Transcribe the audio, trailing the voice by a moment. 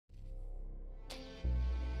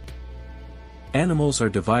Animals are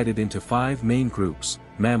divided into 5 main groups: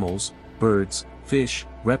 mammals, birds, fish,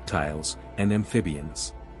 reptiles, and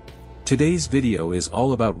amphibians. Today's video is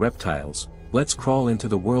all about reptiles. Let's crawl into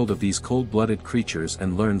the world of these cold-blooded creatures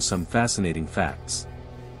and learn some fascinating facts.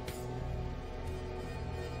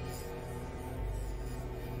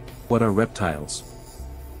 What are reptiles?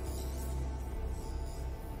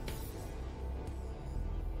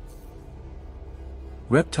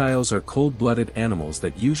 Reptiles are cold-blooded animals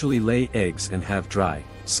that usually lay eggs and have dry,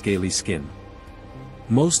 scaly skin.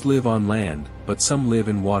 Most live on land, but some live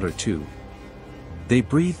in water too. They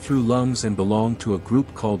breathe through lungs and belong to a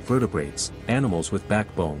group called vertebrates, animals with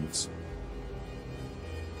backbones.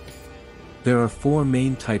 There are 4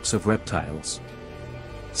 main types of reptiles.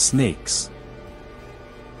 Snakes.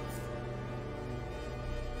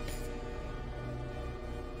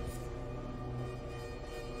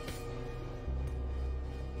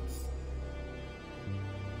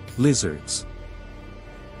 Lizards.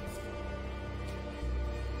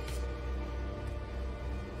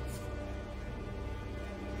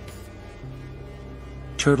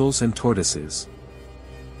 Turtles and tortoises.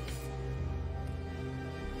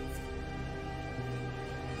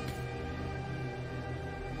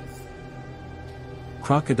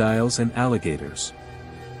 Crocodiles and alligators.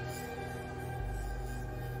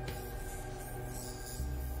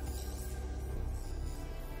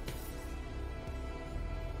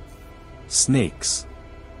 Snakes.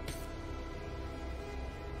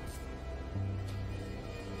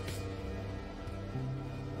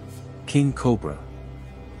 King cobra.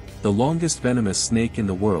 The longest venomous snake in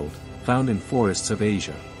the world, found in forests of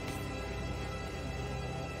Asia.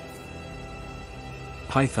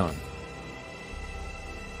 Python.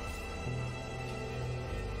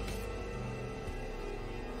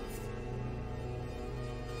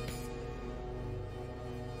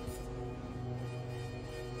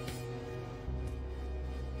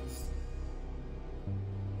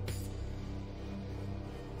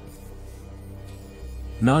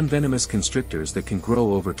 Non-venomous constrictors that can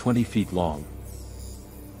grow over 20 feet long.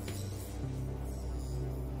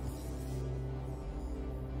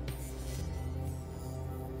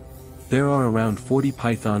 There are around 40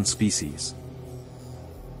 python species.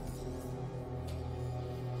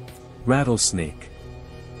 Rattlesnake.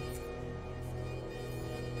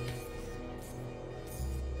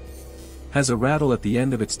 Has a rattle at the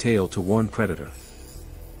end of its tail to warn predator.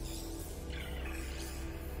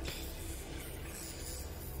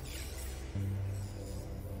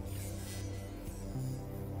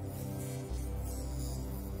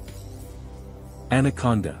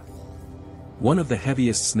 Anaconda. One of the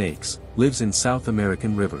heaviest snakes, lives in South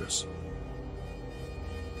American rivers.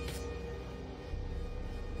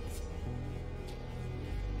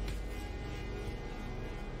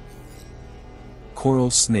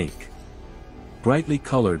 Coral snake. Brightly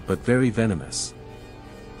colored but very venomous.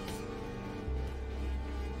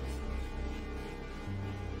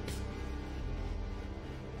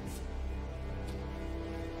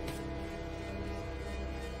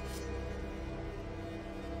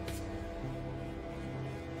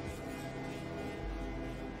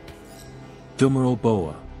 Dumeral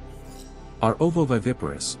boa. Are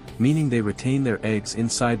ovoviviparous, meaning they retain their eggs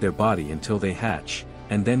inside their body until they hatch,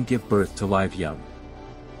 and then give birth to live young.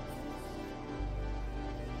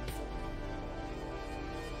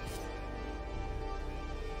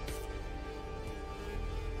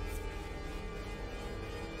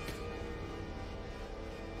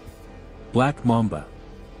 Black mamba.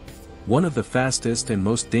 One of the fastest and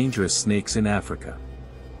most dangerous snakes in Africa.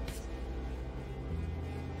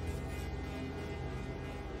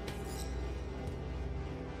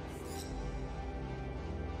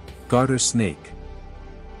 Garter snake.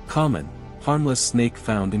 Common, harmless snake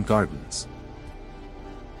found in gardens.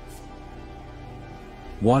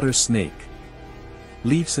 Water snake.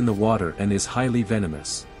 Lives in the water and is highly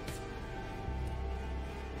venomous.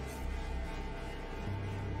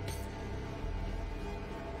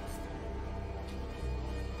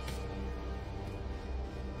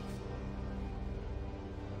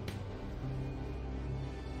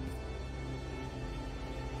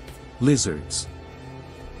 Lizards.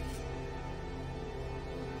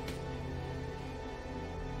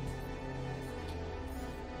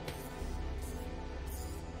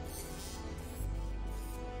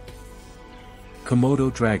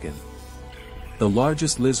 Komodo dragon. The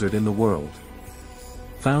largest lizard in the world.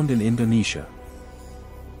 Found in Indonesia.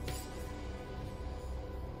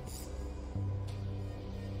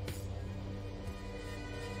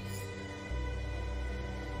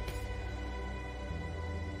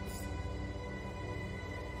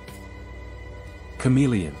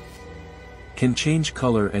 Chameleon. Can change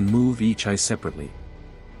color and move each eye separately.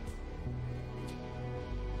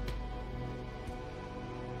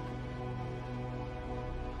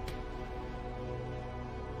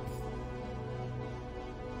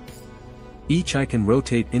 Each eye can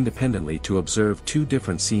rotate independently to observe two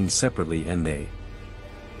different scenes separately, and they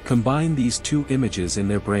combine these two images in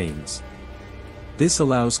their brains. This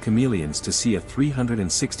allows chameleons to see a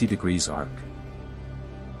 360 degrees arc.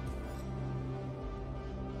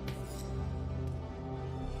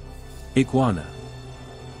 Iguana.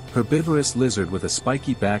 Herbivorous lizard with a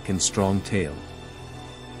spiky back and strong tail.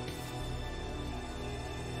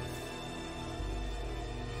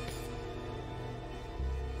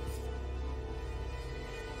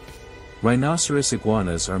 Rhinoceros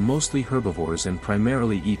iguanas are mostly herbivores and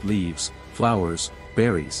primarily eat leaves, flowers,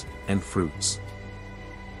 berries, and fruits.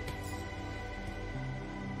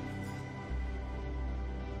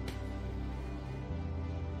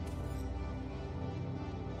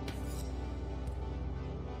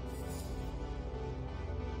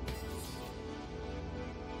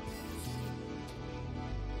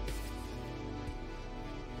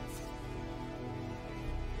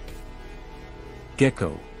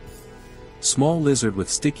 Gecko. Small lizard with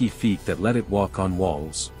sticky feet that let it walk on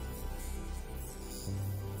walls.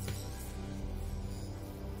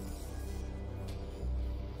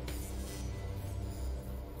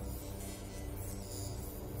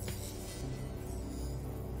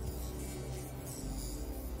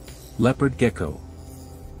 Leopard gecko.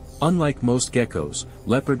 Unlike most geckos,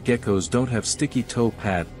 leopard geckos don't have sticky toe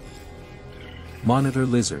pad. Monitor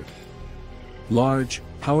lizard. Large,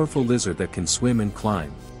 powerful lizard that can swim and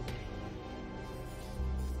climb.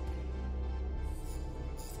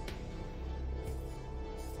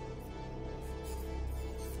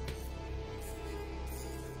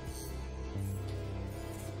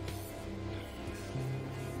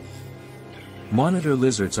 Monitor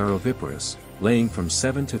lizards are oviparous, laying from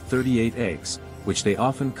 7 to 38 eggs, which they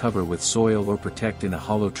often cover with soil or protect in a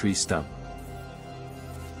hollow tree stump.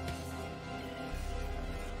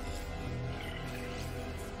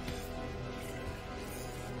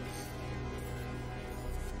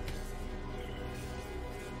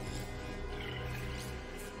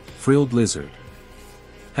 Frilled lizard.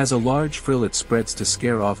 Has a large frill it spreads to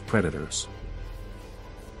scare off predators.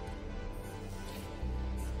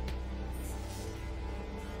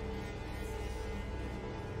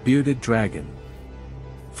 Bearded dragon.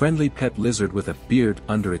 Friendly pet lizard with a beard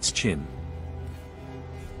under its chin.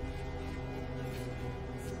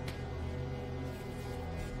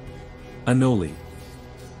 Anole.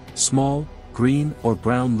 Small, green or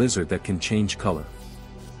brown lizard that can change color.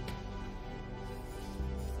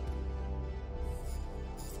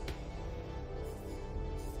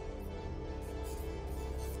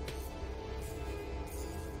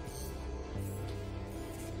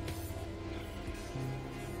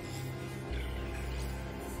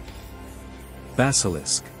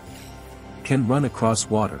 Basilisk. Can run across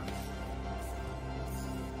water.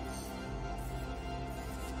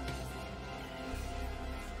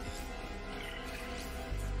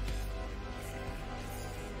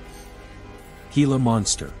 Gila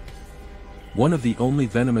monster. One of the only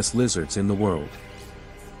venomous lizards in the world.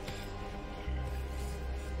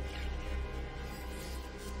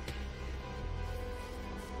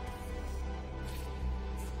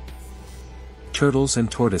 Turtles and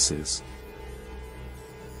tortoises.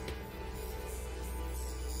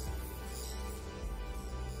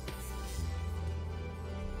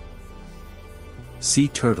 Sea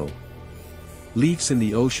turtle. Lives in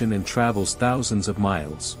the ocean and travels thousands of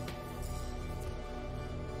miles.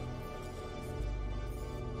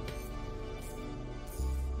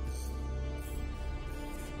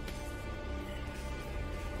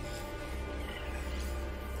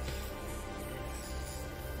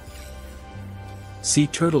 Sea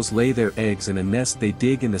turtles lay their eggs in a nest they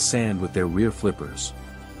dig in the sand with their rear flippers.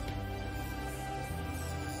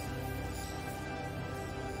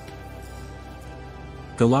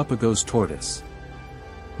 Galapagos tortoise.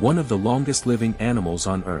 One of the longest living animals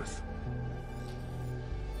on Earth.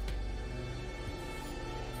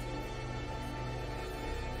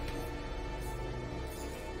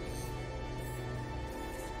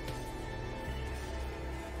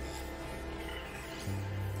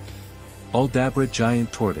 Aldabra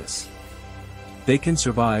giant tortoise. They can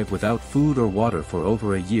survive without food or water for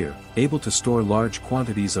over a year, able to store large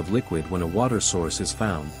quantities of liquid when a water source is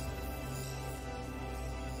found.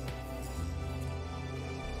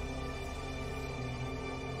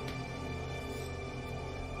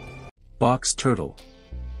 Box turtle.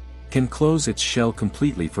 Can close its shell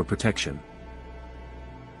completely for protection.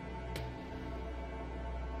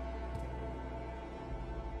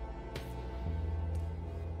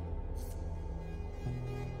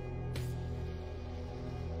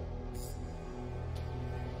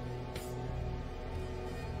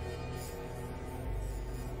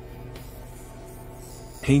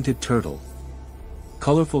 Painted turtle.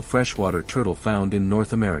 Colorful freshwater turtle found in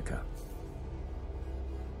North America.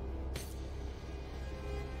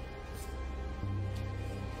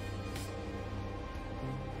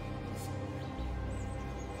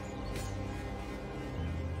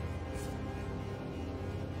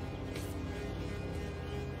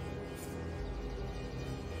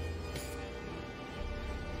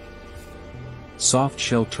 Soft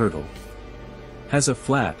shell turtle. Has a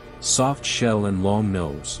flat, soft shell and long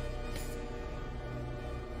nose.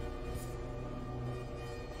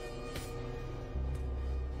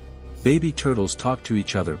 Baby turtles talk to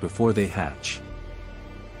each other before they hatch.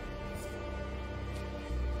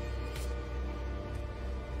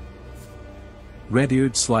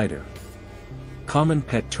 Red-eared slider. Common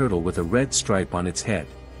pet turtle with a red stripe on its head.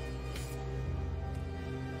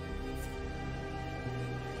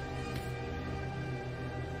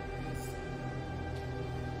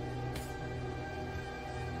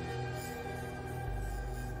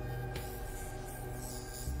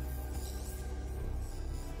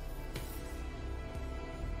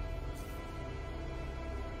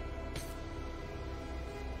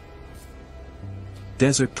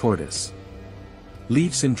 Desert tortoise.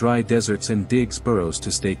 Lives in dry deserts and digs burrows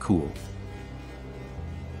to stay cool.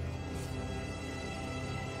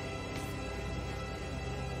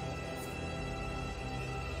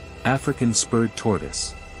 African spurred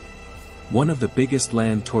tortoise. One of the biggest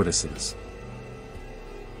land tortoises.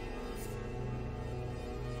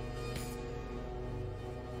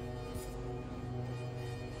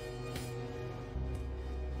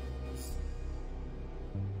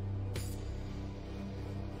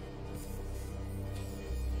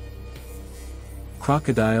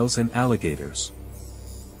 Crocodiles and alligators.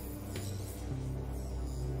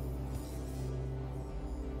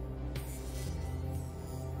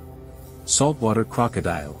 Saltwater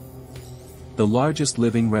crocodile. The largest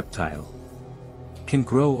living reptile. Can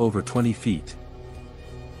grow over 20 feet.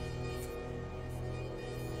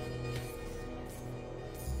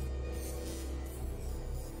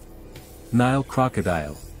 Nile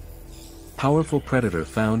crocodile. Powerful predator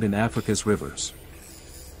found in Africa's rivers.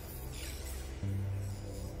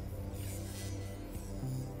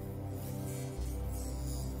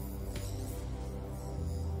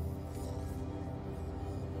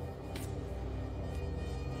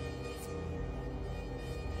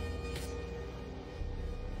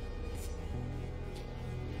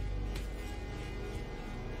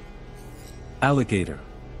 Alligator.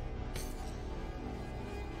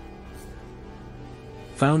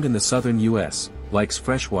 Found in the southern U.S., likes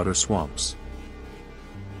freshwater swamps.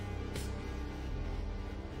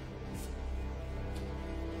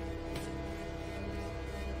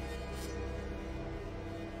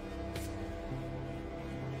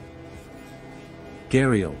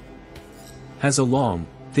 Gharial. Has a long,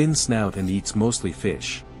 thin snout and eats mostly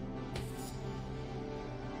fish.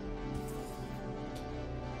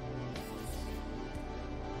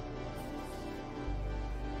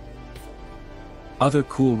 Other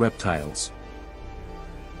cool reptiles.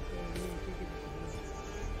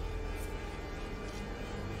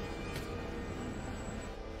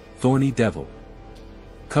 Thorny devil.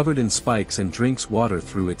 Covered in spikes and drinks water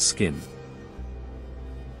through its skin.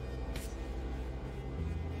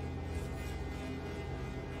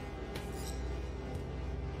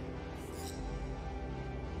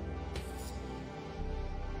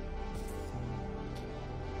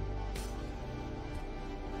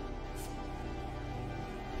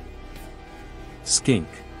 Skink.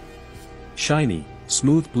 Shiny,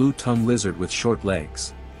 smooth blue-tongued lizard with short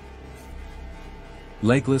legs.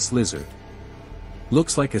 Legless lizard.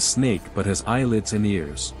 Looks like a snake but has eyelids and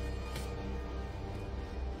ears.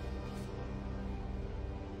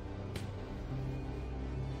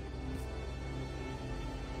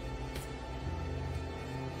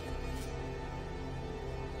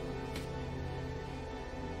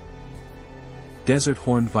 Desert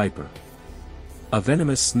horned viper. A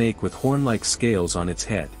venomous snake with horn-like scales on its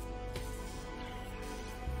head.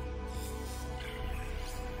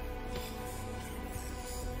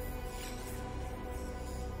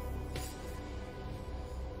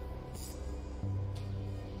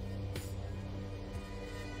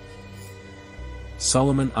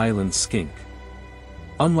 Solomon Island skink.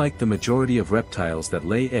 Unlike the majority of reptiles that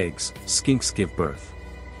lay eggs, skinks give birth.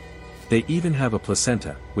 They even have a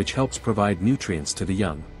placenta, which helps provide nutrients to the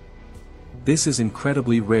young. This is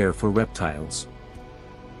incredibly rare for reptiles.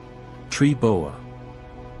 Tree boa.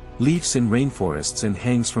 Lives in rainforests and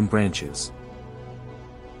hangs from branches.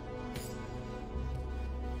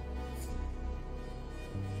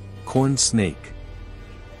 Corn snake.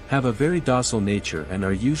 Have a very docile nature and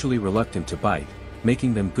are usually reluctant to bite,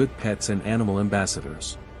 making them good pets and animal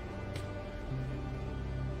ambassadors.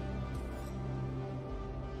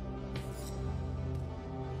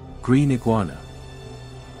 Green iguana.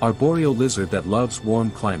 Arboreal lizard that loves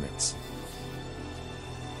warm climates.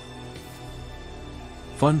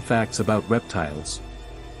 Fun facts about reptiles.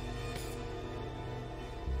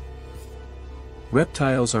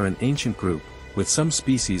 Reptiles are an ancient group, with some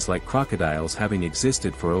species like crocodiles having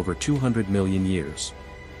existed for over 200 million years.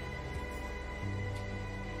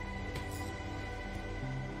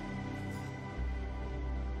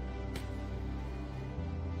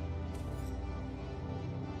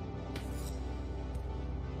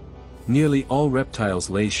 Nearly all reptiles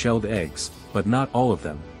lay shelled eggs, but not all of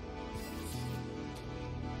them.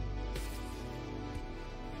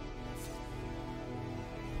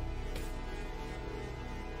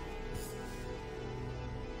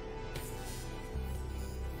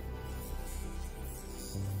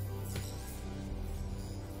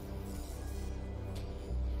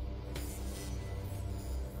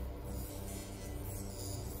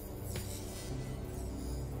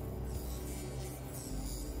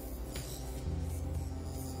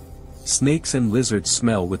 Snakes and lizards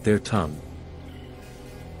smell with their tongue.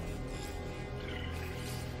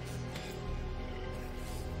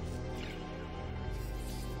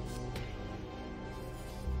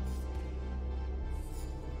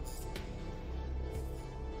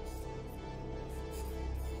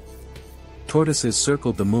 Tortoises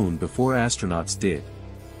circled the moon before astronauts did.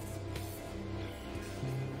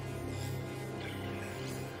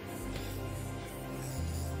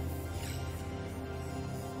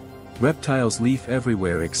 Reptiles leaf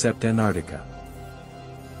everywhere except Antarctica.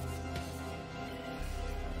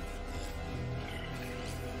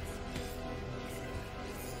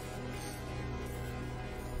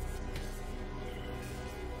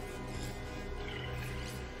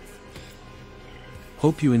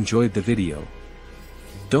 Hope you enjoyed the video.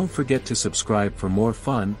 Don't forget to subscribe for more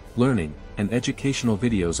fun, learning, and educational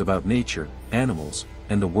videos about nature, animals,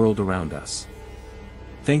 and the world around us.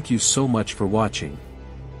 Thank you so much for watching.